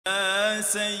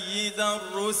سيد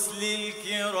الرسل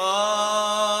الكرام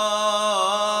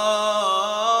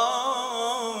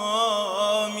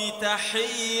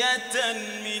تحية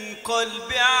من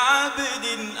قلب عبد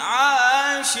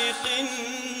عاشق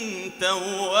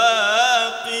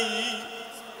تواق.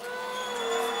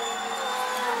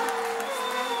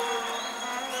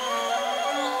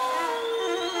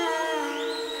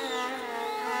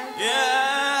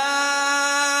 يا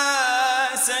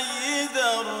سيد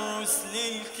الرسل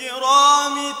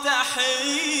الكرام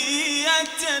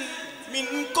تحية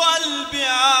من قلب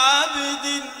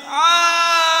عبد عاشق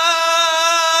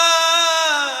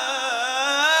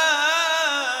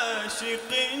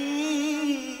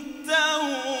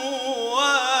تواق.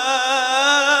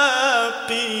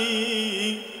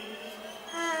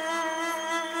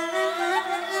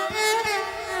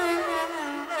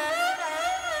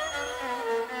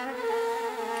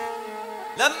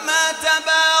 لما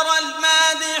تبارى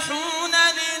المادحون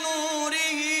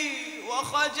لنوره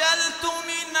وخجلت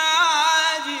من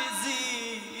عاجزي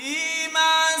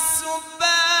مع السباق،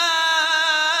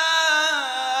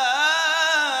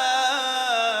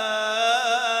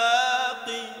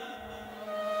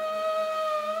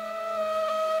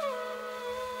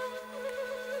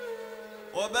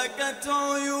 وبكت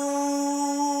عيوني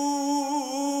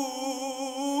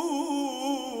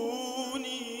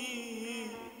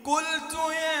قلت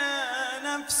يا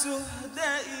نفس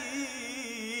اهدئي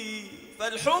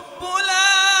فالحب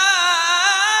لا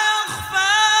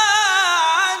يخفى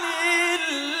عن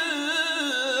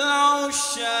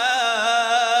العشاق.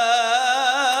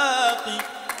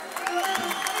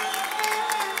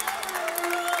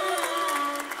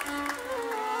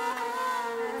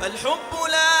 فالحب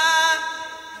لا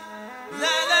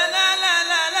لا لا لا لا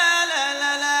لا لا لا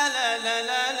لا لا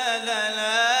لا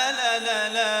لا لا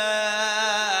لا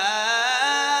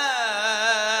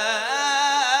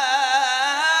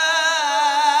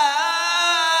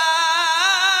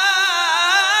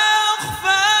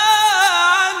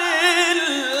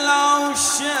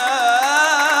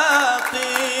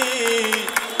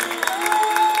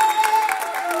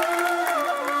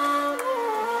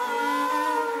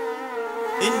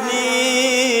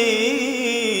إني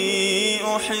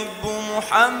أحب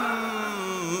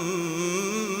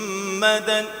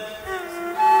محمدا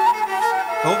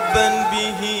حبا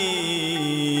به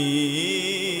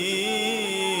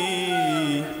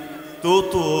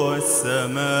تطوى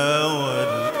السماء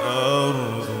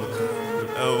والأرض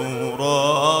الأوراق.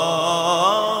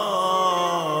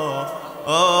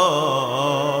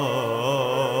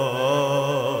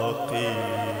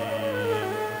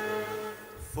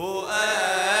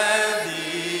 فؤادي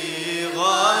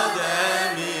غدا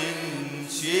من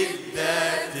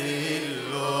شدة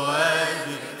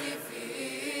الوجد في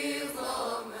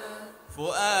ظما.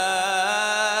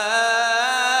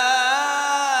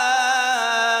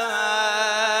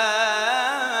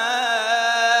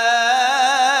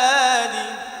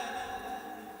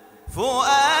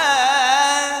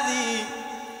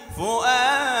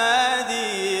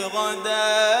 فؤادي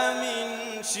غدا من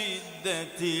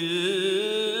شدة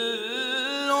الوجد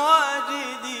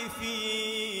في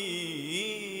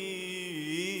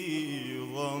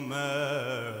ظما.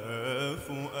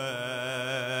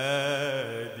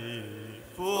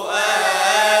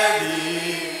 فؤادي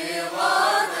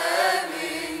غدا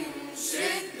من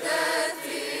شدة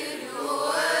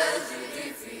الوجد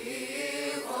في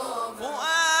ظما.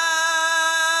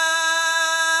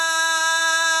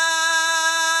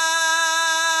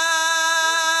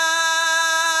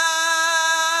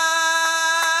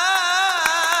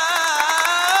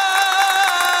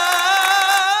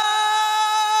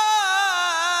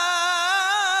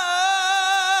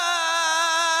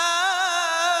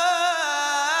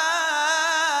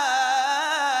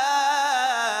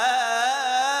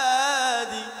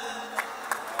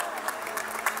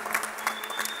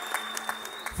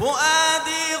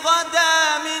 فؤادي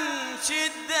غدا من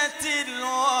شدة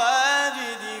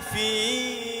الوجد في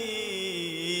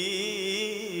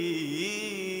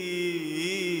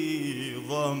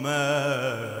ظما.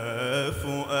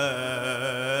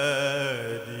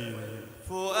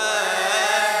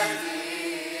 فؤادي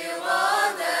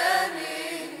غدا من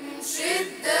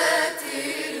شدة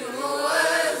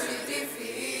الوجد في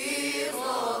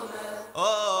ظما.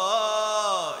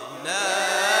 إلى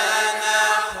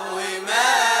نحو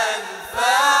من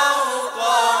فوق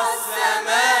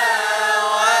السماوات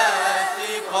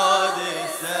قد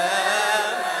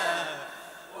سما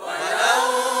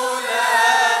ولولاه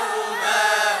ما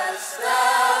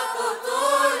اشتاق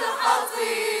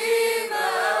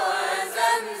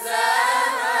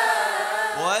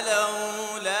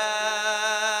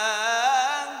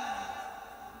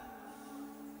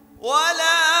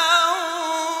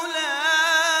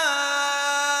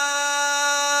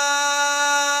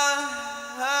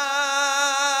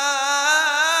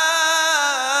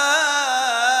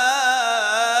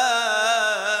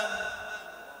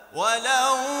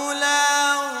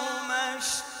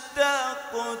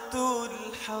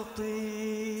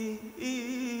الحطيم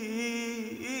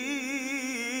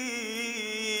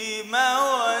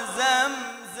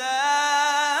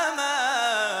وزمزم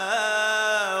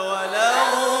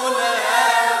ولولا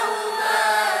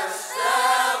ما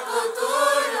اشتقت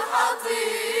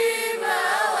الحطيم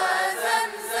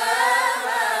وزمزم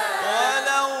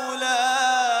ولولا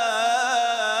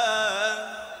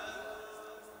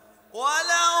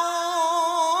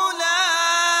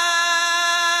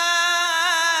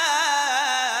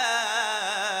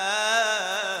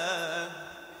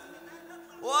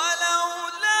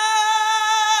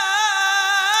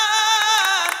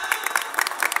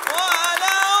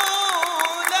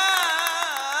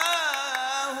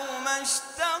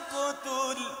اشتقت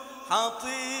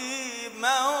الحطيم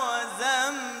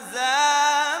وزمزم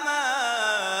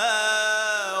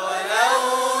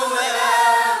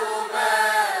ولولاه ما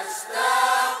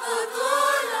اشتقت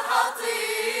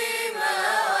الحطيم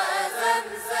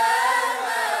وزمزم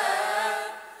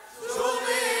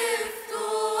شغفت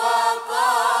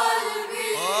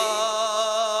وقلبي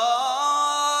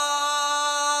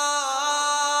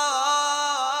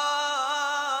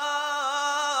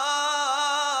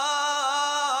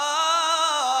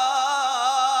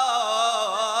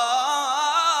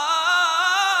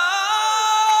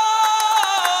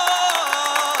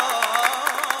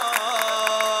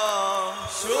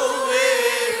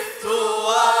شغفت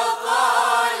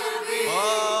وقلبي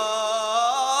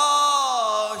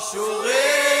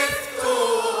شغفت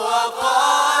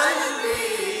وقلبي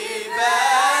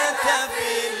بات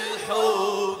في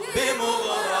الحب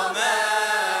مغرما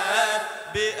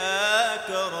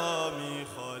بأكرم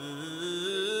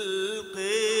خلق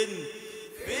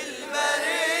في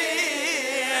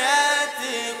البرية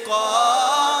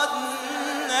قد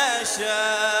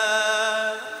نشأ